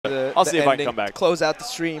I'll see if I can come back. Close out the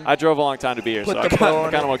stream. I drove a long time to be here, so I kind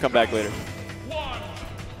of want to come back later.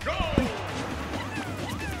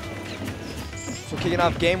 So kicking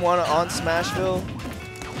off game 1 on Smashville.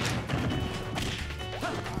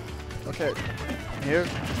 Okay, here.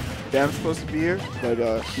 Dam's supposed to be here,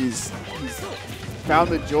 but he's found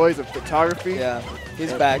the joys of photography. Yeah,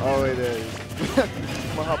 he's back. Oh, wait, there he is.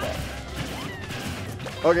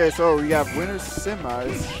 Okay, so we have winners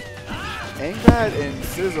semis. Angbad and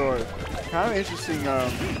Scizor. Kind of interesting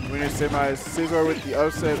winners semis. Scizor with the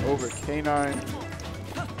upset over K9.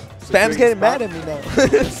 Spam's getting mad at me now.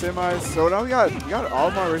 Semis. So now we got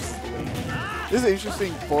Olimar versus Link. This is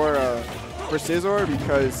interesting for Scizor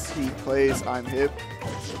because he plays I'm Hip,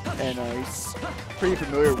 and he's pretty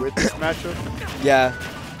familiar with this matchup. Yeah,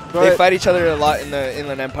 but they fight each other a lot in the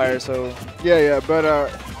Inland Empire, so. Yeah, but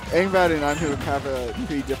Angbad and I'm Hip have a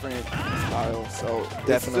pretty different style, so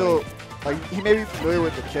definitely. It's still, like, he may be familiar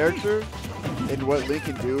with the character and what Link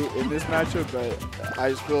can do in this matchup, but I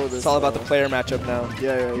just feel this. It's all about the player matchup now.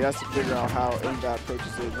 Yeah, he has to figure out how Angbad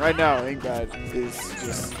approaches it. Right now, Angbad is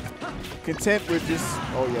just content with just,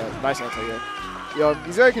 oh yeah, nice answer, yeah. Yo,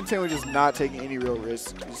 he's very content with just not taking any real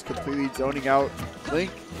risks, just completely zoning out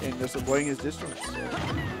Link and just avoiding his distance. So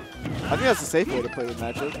I think that's a safe way to play the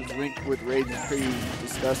matchup, because Link with Rage is pretty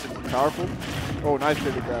disgusting and powerful. Oh, nice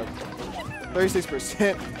pivot grab.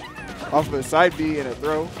 36% off of a side B and a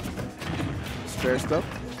throw. It's fair stuff.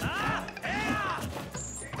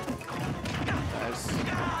 Nice.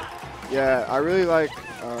 Yeah, I really like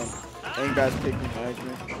Angbad's picking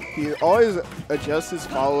management. He always adjusts his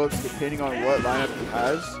follow-ups depending on what lineup he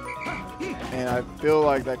has, and I feel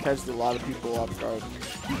like that catches a lot of people off guard.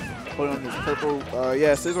 Putting on this purple,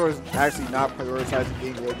 yeah, Scizor is actually not prioritizing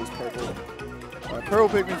getting rid of this purple. Purple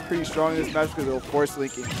Pikmin's pretty strong in this match because it'll force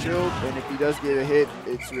Link in shield, and if he does get a hit,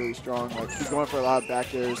 it's really strong. Like, he's going for a lot of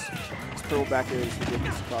back airs. His purple back air is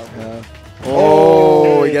ridiculous. Yeah.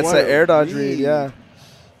 Oh, he gets the air dodge read, yeah.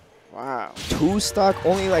 Wow. 2 stock,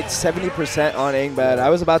 only like 70% on Angbad. I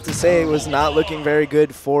was about to say it was not looking very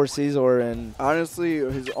good for Scizor, and honestly,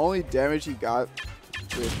 his only damage he got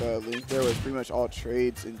with Link there was pretty much all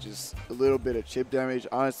trades and just a little bit of chip damage.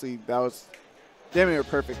 Honestly, that was damn near a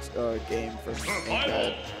perfect game for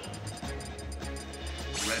Angbad.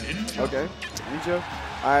 Okay, Greninja.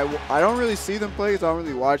 I don't really see them play because I don't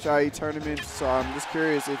really watch IE tournaments, so I'm just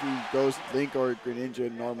curious if he goes Link or Greninja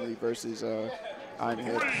normally versus I'm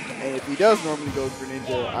Hip. And if he does normally go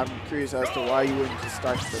Greninja, I'm curious as to why you wouldn't just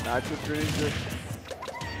start the match with Greninja.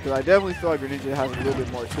 Because I definitely feel like Greninja has a little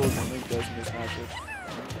bit more tools than Link does in this matchup.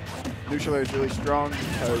 Neutral air is really strong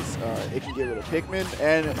because it can get rid of Pikmin,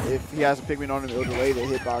 and if he has a Pikmin on him, it'll delay the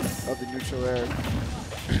hitbox of the neutral air.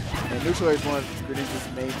 And neutral air is one of Greninja's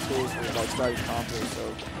main tools for like starting combos. So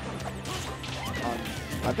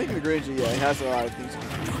I think the Greninja, yeah, he has a lot of things.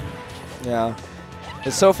 Yeah.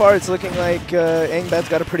 And so far, it's looking like Angbad's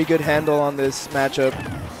got a pretty good handle on this matchup.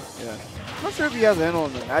 Yeah. I'm not sure if he has a handle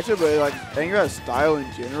on the matchup, but like Angbad's style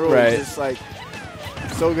in general is just like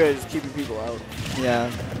so good at just keeping people out.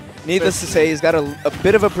 Yeah. Needless to say, he's got a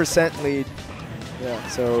bit of a percent lead. Yeah.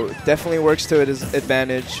 So definitely works to his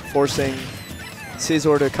advantage, forcing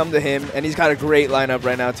Scizor to come to him, and he's got a great lineup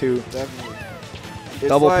right now too. Definitely.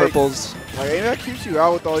 Double like, purples. Like Angbad keeps you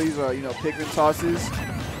out with all these you know, Pikmin tosses,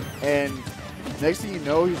 and next thing you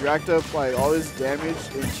know, he's racked up like all this damage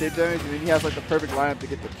and chip damage, and then he has like the perfect lineup to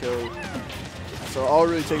get the kill. So all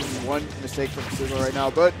it really takes is one mistake from Scizor right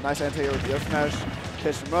now, but nice anti-air with the up smash,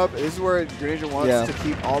 catch him up. This is where Greninja wants to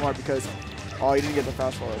keep Olimar because he didn't get the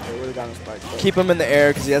fast follow. They would have gotten a spike. But keep him in the air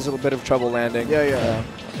because he has a little bit of trouble landing. Yeah.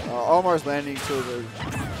 Olimar's landing tools are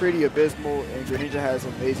pretty abysmal, and Greninja has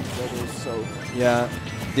amazing juggles. So yeah,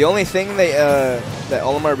 the only thing that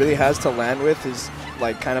Olimar really has to land with is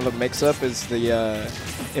like kind of a mix-up is the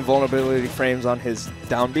invulnerability frames on his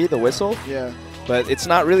down B, the whistle. Yeah. But it's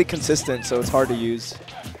not really consistent, so it's hard to use.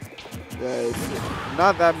 Yeah, it's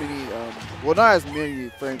not that many. Well, not as many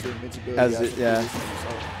frames of invincibility as it, yeah.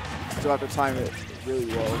 So still have to time it really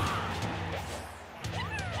well.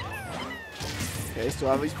 Okay, still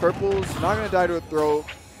have these purples. Not gonna die to a throw,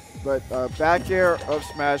 but back air, up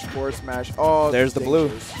smash, forward smash. Oh, there's the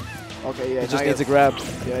dangerous. blue. Okay, yeah. It just needs a grab.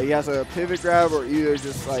 Yeah, he has a pivot grab or either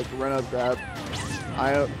just like run up grab.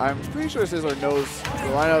 I'm pretty sure Scizor knows the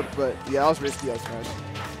lineup, but yeah, that was risky up smash.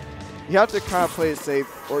 You have to kind of play it safe,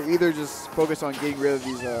 or either just focus on getting rid of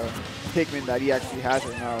these Pikmin that he actually has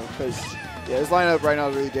right now. Because yeah, his lineup right now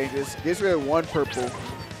is really dangerous. Gets rid of one purple.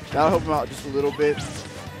 That'll help him out just a little bit.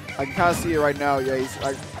 I can kind of see it right now. Yeah, he's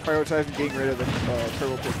like prioritizing getting rid of the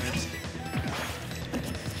purple Pikmin.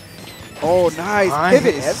 Oh, nice.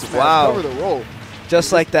 Pivot F smash. Wow. Cover the roll.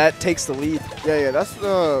 Just like that, takes the lead. Yeah, that's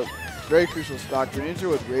the very crucial stock. Greninja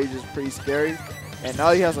with Rage is pretty scary. And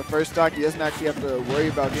now he has the first stock, he doesn't actually have to worry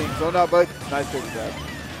about getting zoned out, but nice big grab.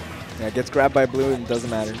 Yeah, gets grabbed by blue and doesn't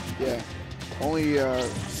matter. Yeah, only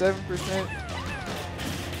 7%.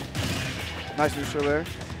 Nice neutral there.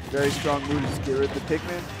 Very strong move to just get rid of the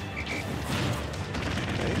Pikmin.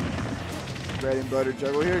 Okay. Bread and butter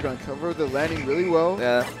juggle here, gonna cover the landing really well.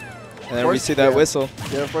 Yeah, and then we see that whistle.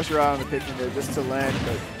 Yeah, force her out on the Pikmin there just to land,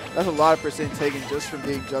 but that's a lot of percent taken just from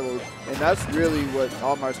being juggled. And that's really what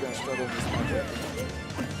Olimar's gonna struggle in this matchup.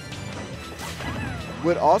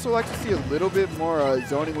 Would also like to see a little bit more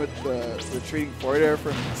zoning with the retreating forward air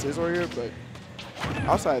from Scizor here, but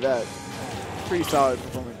outside of that, pretty solid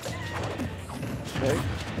performance. Okay.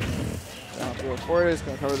 Down throw forward air is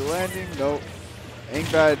going to cover the landing. Nope.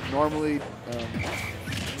 Angbad normally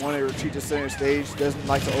want to retreat to center stage, doesn't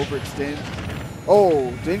like to overextend. Oh,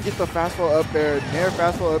 didn't get the fastball up there. Nair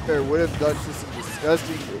fastball up there would have done some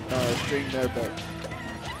disgusting string there, but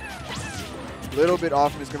little bit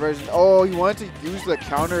off in his conversion. Oh, he wanted to use the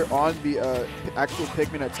counter on the actual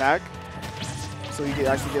Pikmin attack, so he could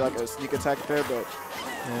actually get like a sneak attack there, but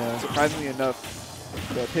surprisingly enough,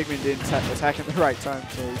 the Pikmin didn't attack at the right time,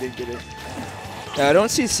 so he didn't get it. Yeah, I don't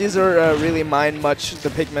see Scizor really mind much the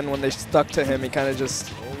Pikmin when they stuck to him. He kind of just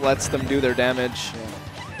lets them do their damage.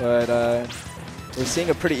 Yeah. But we're seeing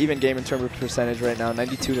a pretty even game in terms of percentage right now,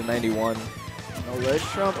 92 to 91. No ledge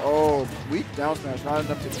jump. Oh, weak down smash, not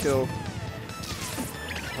enough to kill.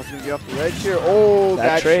 How's he gonna get off the ledge here? Oh,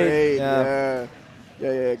 that trade. Yeah.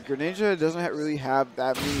 Greninja doesn't really have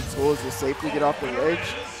that many tools to safely get off the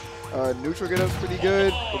ledge. Neutral get up's pretty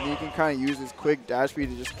good, and then you can kind of use his quick dash speed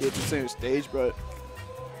to just get to center stage. But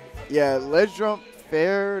yeah, ledge jump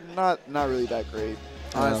fair, not really that great.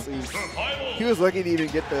 Honestly, he was lucky to even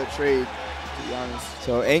get the trade, to be honest.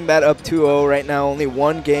 So Angbad up 2-0 right now, only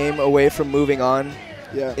one game away from moving on.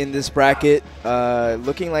 Yeah. In this bracket,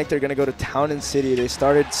 looking like they're going to go to Town and City. They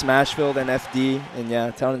started Smashville and FD, and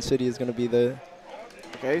yeah, Town and City is going to be the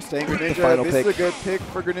staying Greninja. This is a good pick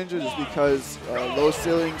for Greninja just because low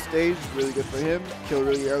ceiling stage is really good for him. Kill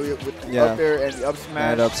really early with the up air and the up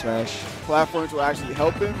smash. And up smash. Platforms will actually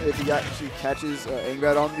help him if he actually catches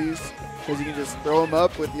Angbad on these, because you can just throw him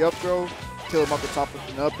up with the up throw, kill him up the top with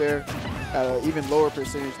an up air at an even lower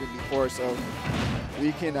percentage than before. So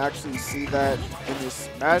we can actually see that in this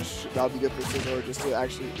match. That'll be good for Scizor just to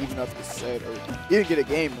actually even up the set or even get a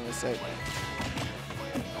game in the set.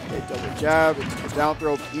 Okay, double jab, it's down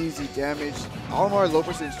throw, easy damage. Olimar low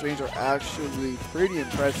percentage strings are actually pretty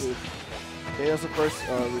impressive. Okay, that's the first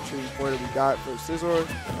retreating forward that we got for Scizor.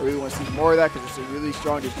 I really want to see more of that because it's a really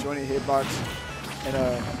strong disjointed hitbox. And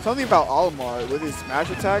something about Olimar with his smash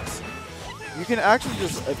attacks, you can actually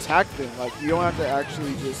just attack them. Like, you don't have to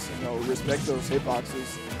actually just, respect those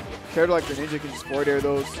hitboxes. Compared to like Greninja can just forward air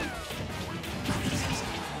those.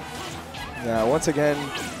 Yeah, once again,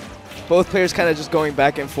 both players kind of just going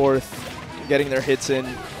back and forth, getting their hits in.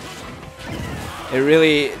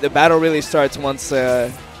 The battle really starts once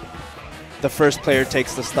the first player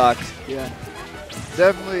takes the stock. Yeah,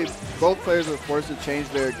 definitely both players are forced to change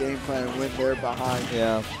their game plan when they're behind.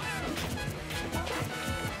 Yeah.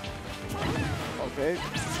 Okay.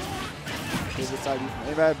 Here's the side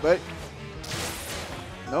from Angbad, but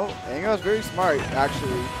no, Angbad's very smart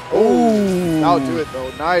actually. Oh, that'll do it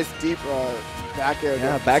though. Nice deep back air.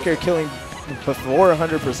 Yeah, back air killing before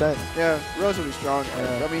 100%. Yeah, relatively strong.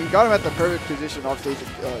 I mean, he got him at the perfect position off stage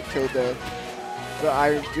and killed there. But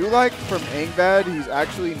I do like from Angbad, he's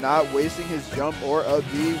actually not wasting his jump or up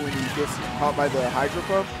B when he gets caught by the Hydro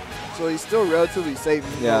Pump. So he's still relatively safe,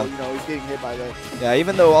 even though, he's getting hit by that. Yeah,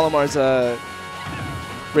 even though Olimar's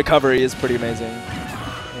recovery is pretty amazing.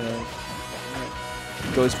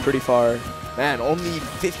 Goes pretty far. Man, only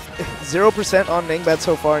 0% on Angbad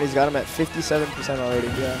so far, and he's got him at 57% already.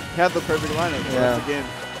 Yeah, he had the perfect lineup once again.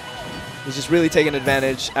 He's just really taking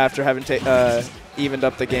advantage after having evened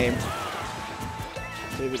up the game.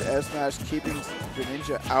 David S smash keeping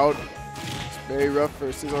Greninja out. It's very rough for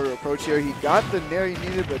Scizor to approach here. He got the nair he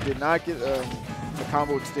needed, but did not get the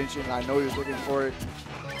combo extension. I know he was looking for it.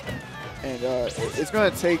 And it's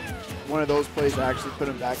going to take one of those plays to actually put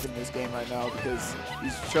him back in this game right now because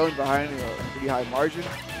he's trailing behind a pretty high margin,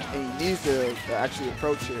 and he needs to actually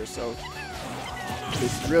approach here. So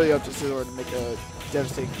it's really up to Scizor to make a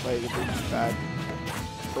devastating play to bring this back,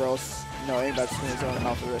 or else, Angbad's going to zone him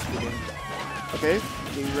out for the rest of the game. Okay,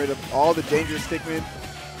 getting rid of all the dangerous Pikmin.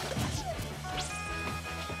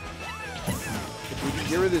 If we can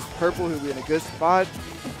get rid of this purple, he'll be in a good spot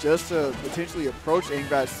just to potentially approach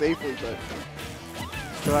Angbad safely, but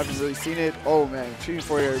Still haven't really seen it. Oh man, treating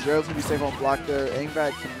for you. Relatively safe on block there.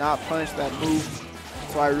 Angbad cannot punish that move.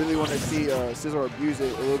 So I really want to see Scizor abuse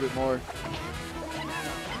it a little bit more.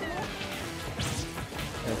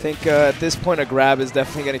 I think at this point a grab is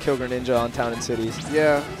definitely going to kill Greninja on Town and Cities.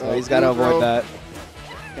 Yeah. So he's got to avoid that.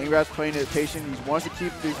 Angbad's playing it patient. He wants to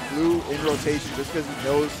keep this blue in rotation just because he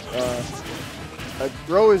knows a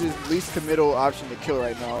throw is his least committal option to kill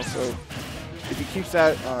right now. So if he keeps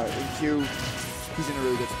that in queue, he's in a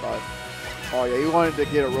really good spot. Oh yeah, he wanted to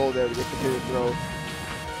get a roll there to get the hidden throw.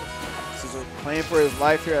 Scizor playing for his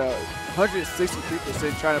life here at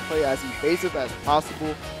 163%, trying to play as evasive as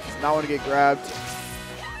possible. Does not want to get grabbed.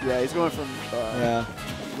 Yeah, he's going from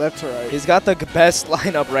left to right. He's got the best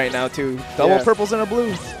lineup right now too. Double purples and a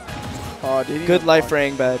blue. Oh, good life for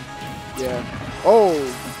Angbad. Yeah. Oh,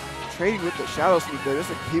 trading with the Shadow Sneak there. Just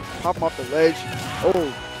to keep popping off the ledge.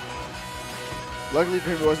 Oh. Luckily for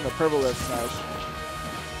him, it wasn't a purple left smash.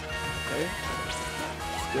 Okay.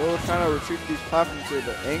 Still trying to retreat these platforms here,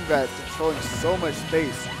 but Angbad controlling so much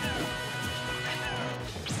space.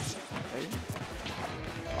 Okay.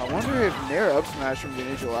 I wonder if Nair up smash from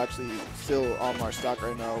Greninja will actually still Olimar stock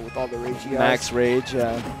right now with all the rage he has. Max rage,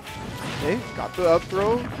 yeah. Okay, got the up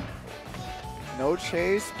throw. No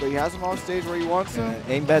chase, but he has him on stage where he wants him.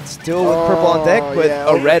 Angbad's still with purple on deck, but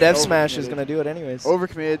a red F smash is going to do it anyways.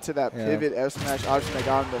 Overcommitted to that pivot F smash option that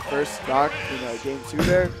got him the first stock in game 2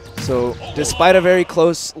 there. So despite a very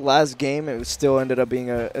close last game, it still ended up being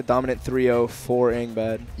a dominant 3-0 for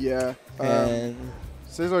Angbad. Yeah. And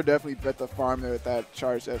Scizor definitely bet the farm there with that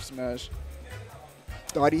charged F smash.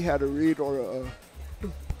 Thought he had a read or a...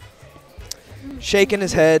 shaking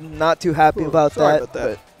his head, not too happy about that.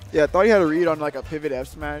 But yeah, I thought he had a read on like a pivot F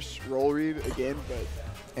smash roll read again, but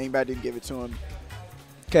Angbad didn't give it to him.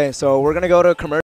 Okay, so we're going to go to commercial.